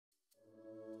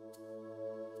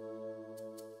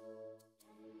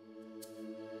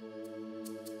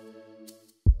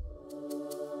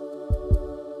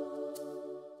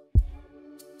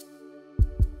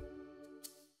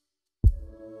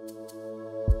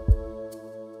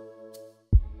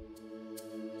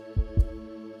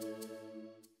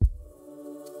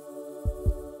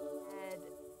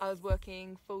was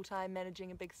working full-time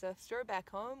managing a big surf store back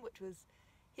home, which was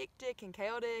hectic and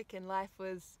chaotic, and life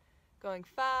was going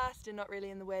fast and not really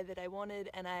in the way that I wanted,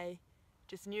 and I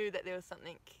just knew that there was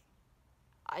something,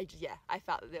 I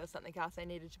felt that there was something else I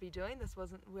needed to be doing. This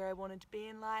wasn't where I wanted to be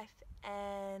in life,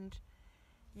 and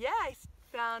yeah, I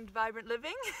found Vibrant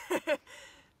Living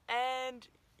and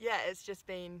yeah, it's just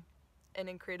been an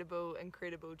incredible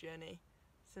journey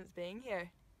since being here,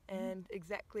 and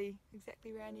exactly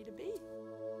where I need to be.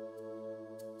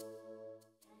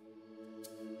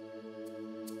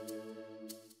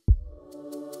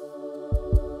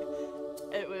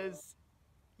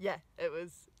 It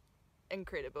was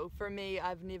incredible. For me,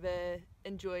 I've never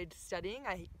enjoyed studying.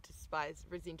 I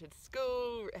resented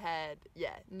school,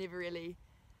 never really.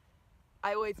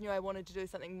 I always knew I wanted to do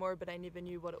something more, but I never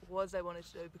knew what it was I wanted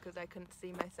to do, because I couldn't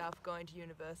see myself going to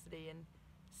university and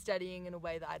studying in a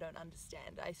way that I don't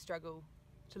understand. I struggle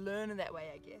to learn in that way,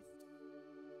 I guess.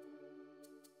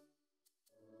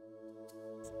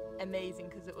 It's amazing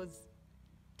because it was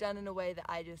done in a way that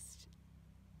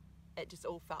it just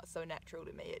all felt so natural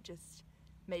to me. It just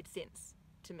made sense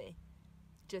to me.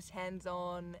 Just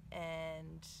hands-on,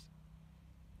 and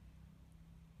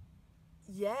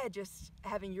yeah, just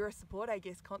having your support, I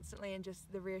guess, constantly, and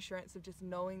just the reassurance of just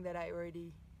knowing that I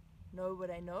already know what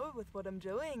I know with what I'm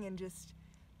doing, and just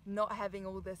not having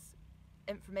all this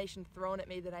information thrown at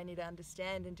me that I need to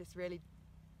understand, and just really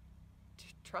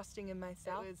trusting in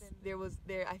myself.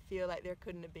 I feel like there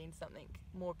couldn't have been something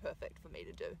more perfect for me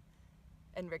to do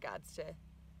in regards to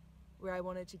where I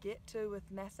wanted to get to with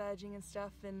massaging and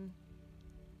stuff, and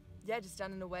yeah, just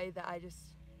done in a way that I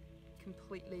just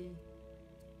completely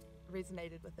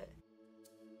resonated with it.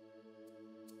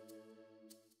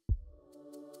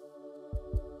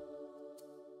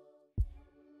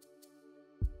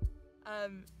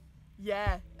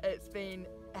 Yeah, it's been,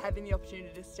 having the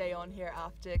opportunity to stay on here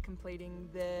after completing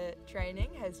the training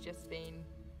has just been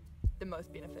the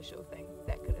most beneficial thing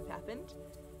that could have happened.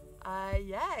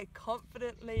 I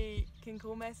confidently can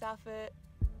call myself a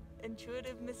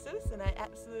intuitive masseuse, and I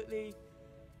absolutely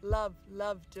love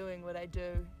doing what I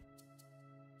do.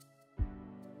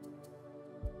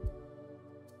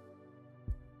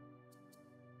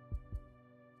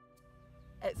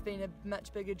 It's been a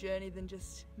much bigger journey than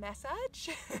just massage,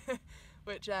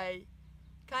 which I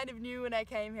kind of knew when I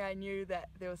came here. I knew that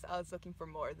I was looking for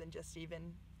more than just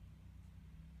even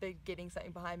getting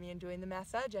something behind me and doing the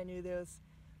massage. I knew there was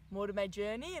more to my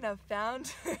journey, and I've found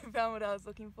what I was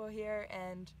looking for here,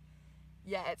 and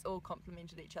yeah, it's all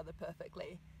complemented each other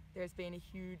perfectly. There's been a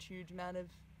huge amount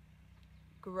of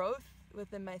growth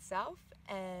within myself,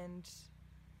 and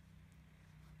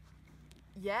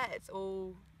yeah, it's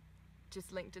all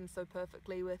just linked in so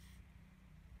perfectly with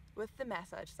the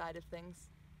massage side of things.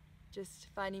 Just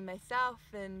finding myself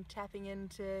and tapping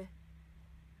into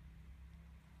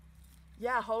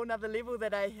a whole nother level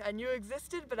that I knew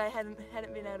existed, but I hadn't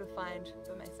been able to find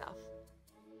for myself.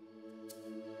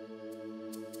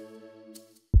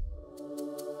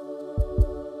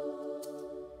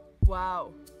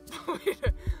 Wow,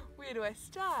 where do I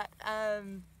start?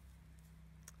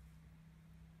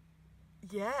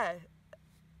 Yeah,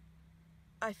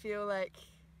 I feel like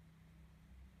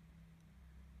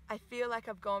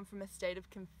I've gone from a state of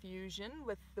confusion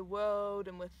with the world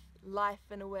and with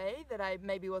life in a way that I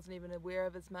maybe wasn't even aware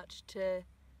of as much, to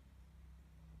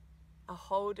a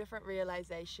whole different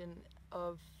realization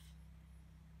of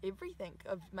everything,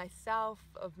 of myself,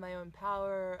 of my own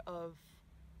power, of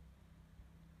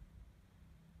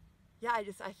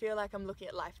I feel like I'm looking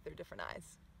at life through different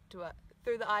eyes,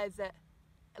 through the eyes that,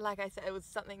 like I said, it was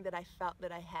something that I felt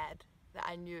that I had, that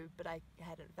I knew, but I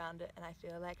hadn't found it, and I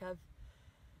feel like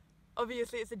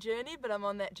obviously it's a journey, but I'm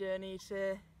on that journey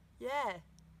to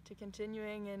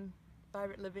continuing, and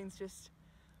Vibrant Living's just,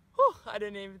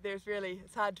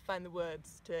 it's hard to find the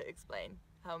words to explain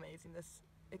how amazing this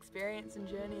experience and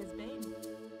journey has been.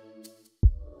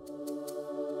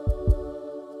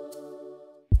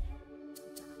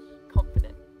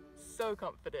 Confident, so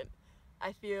confident.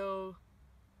 I feel,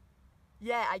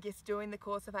 I guess doing the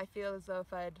course, I feel as though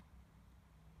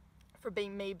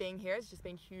being here has just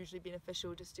been hugely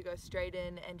beneficial, just to go straight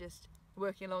in and just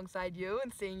working alongside you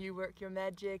and seeing you work your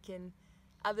magic, and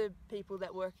other people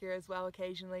that work here as well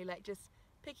occasionally, like just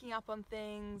picking up on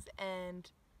things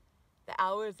and the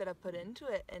hours that I've put into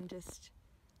it, and just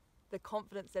the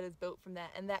confidence that is built from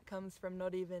that. And that comes from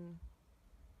not even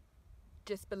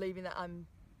just believing that I'm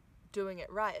doing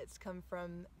it right, it's come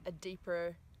from a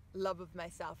deeper love of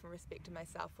myself and respect to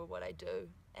myself for what I do,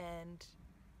 and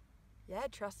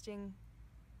trusting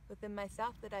within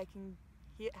myself that I can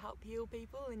help heal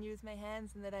people and use my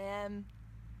hands, and that I am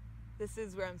this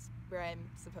is where I'm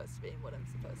supposed to be and what I'm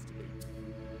supposed to be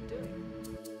doing.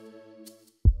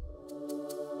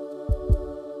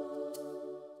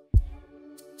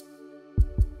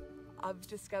 I've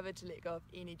discovered to let go of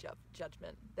any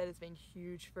judgment. That has been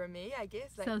huge for me, I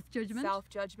guess. Like self-judgment?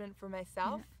 Self-judgment for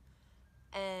myself.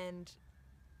 Yeah. And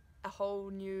a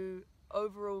whole new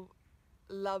overall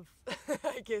love,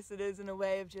 I guess it is, in a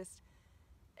way of just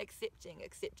accepting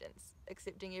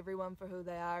everyone for who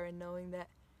they are, and knowing that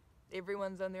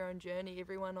everyone's on their own journey.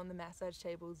 Everyone on the massage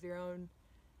table is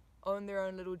on their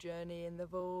own little journey, and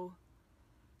they've all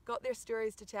got their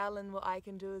stories to tell, and what I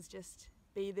can do is just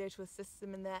be there to assist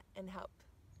them in that and help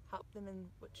them in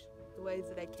the ways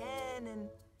that I can. And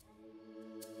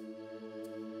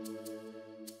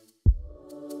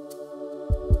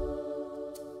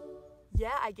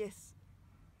yeah, I guess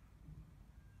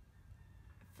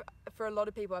for a lot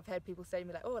of people, I've had people say to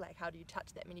me like, oh, like, how do you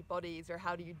touch that many bodies, or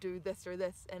how do you do this or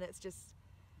this? And it's just,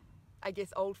 I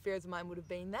guess old fears of mine would have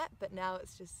been that, but now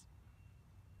it's just,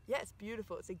 yeah, it's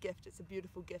beautiful. It's a gift. It's a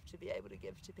beautiful gift to be able to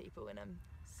give to people, and I'm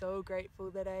so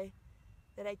grateful that I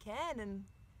can. And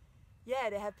yeah,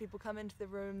 to have people come into the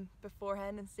room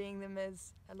beforehand and seeing them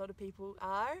as a lot of people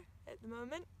are at the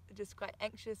moment, just quite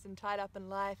anxious and tied up in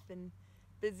life and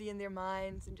busy in their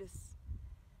minds, and just,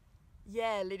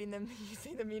 yeah, letting them, you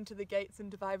see them enter the gates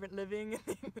into vibrant living and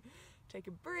then take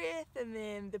a breath, and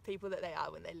then the people that they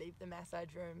are when they leave the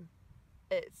massage room.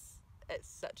 It's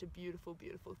such a beautiful,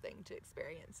 beautiful thing to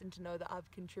experience, and to know that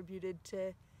I've contributed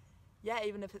to, yeah,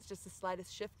 even if it's just the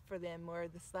slightest shift for them, or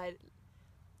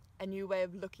a new way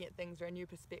of looking at things, or a new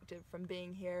perspective from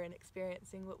being here and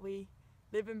experiencing what we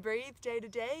live and breathe day to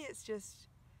day. It's just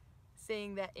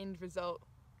seeing that end result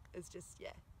is just,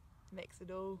 yeah, makes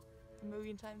it all a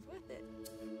million times worth it.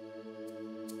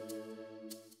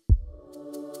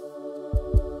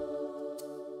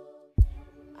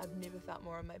 I've never felt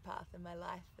more on my path in my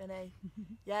life, and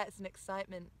yeah, it's an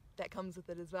excitement that comes with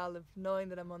it as well, of knowing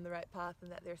that I'm on the right path,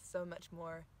 and that there's so much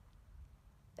more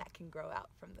that can grow out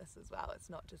from this as well.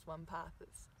 It's not just one path.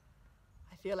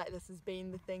 I feel like this has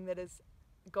been the thing that has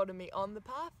gotten me on the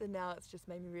path, and now it's just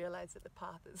made me realize that the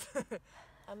path is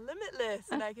limitless,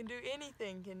 and I can do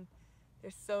anything, and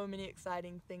there's so many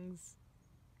exciting things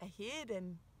ahead.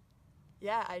 And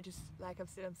yeah, I just, like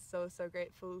I've said, I'm so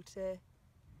grateful to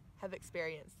have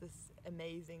experienced this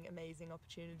amazing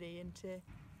opportunity, and to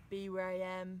be where I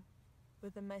am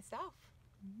within myself.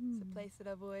 It's a place that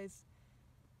I've always,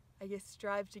 I guess,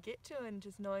 strived to get to, and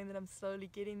just knowing that I'm slowly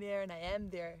getting there, and I am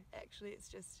there actually. It's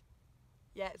just,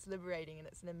 yeah, it's liberating, and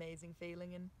it's an amazing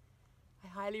feeling, and I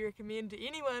highly recommend to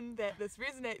anyone that this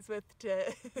resonates with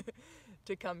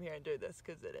to come here and do this,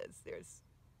 because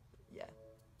yeah,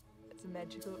 it's a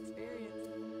magical experience.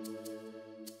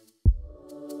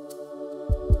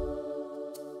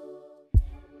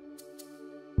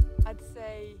 I'd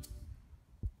say,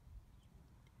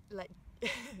 like,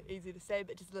 easy to say,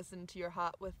 but just listen to your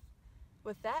heart with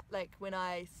that. Like, when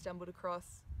I stumbled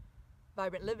across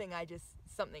Vibrant Living,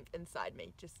 something inside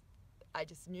me I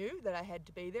just knew that I had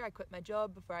to be there. I quit my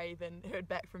job before I even heard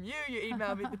back from you. You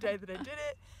emailed me the day that I did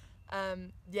it.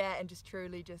 Yeah, and just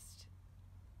truly just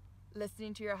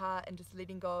listening to your heart, and just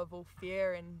letting go of all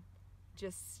fear, and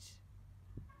just,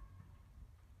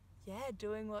 yeah,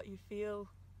 doing what you feel,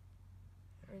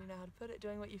 I don't really know how to put it,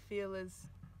 doing what you feel is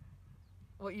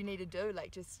what you need to do.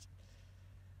 Like, just,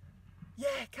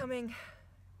 yeah, coming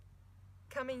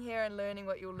here and learning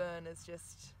what you'll learn is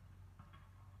just,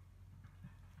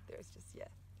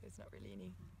 there's not really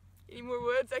any more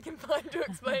words I can find to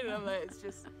explain it. I'm like, it's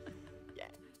just, yeah.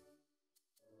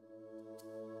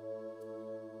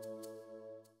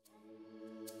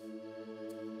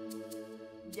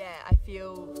 Yeah, I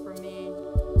feel, for me,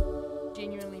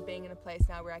 genuinely being in a place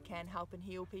now where I can help and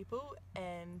heal people,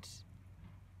 and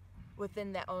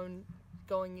within that own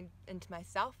going into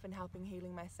myself and helping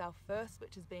healing myself first,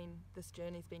 which has been, this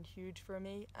journey's been huge for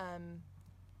me.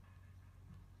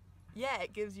 Yeah,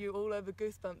 it gives you all over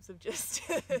goosebumps of just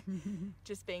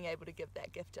just being able to give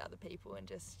that gift to other people, and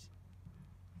just,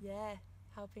 yeah,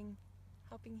 helping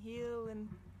heal, and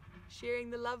sharing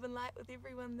the love and light with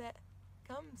everyone that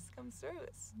comes through.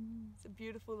 It's a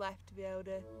beautiful life to be able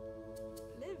to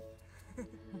live.